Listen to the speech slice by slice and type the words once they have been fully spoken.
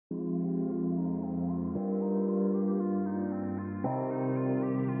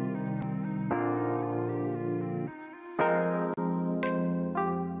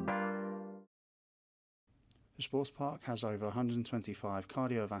Sportspark has over 125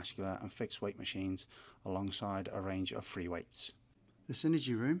 cardiovascular and fixed weight machines alongside a range of free weights. The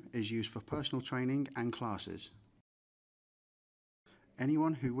Synergy Room is used for personal training and classes.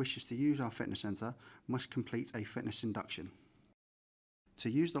 Anyone who wishes to use our fitness centre must complete a fitness induction. To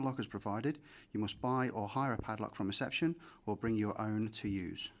use the lockers provided, you must buy or hire a padlock from reception or bring your own to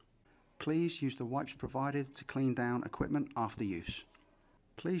use. Please use the wipes provided to clean down equipment after use.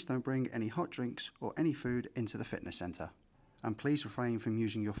 Please don't bring any hot drinks or any food into the fitness centre. And please refrain from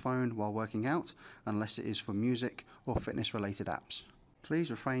using your phone while working out unless it is for music or fitness related apps.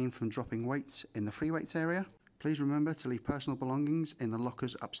 Please refrain from dropping weights in the free weights area. Please remember to leave personal belongings in the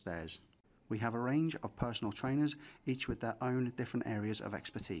lockers upstairs. We have a range of personal trainers, each with their own different areas of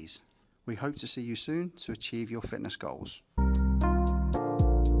expertise. We hope to see you soon to achieve your fitness goals.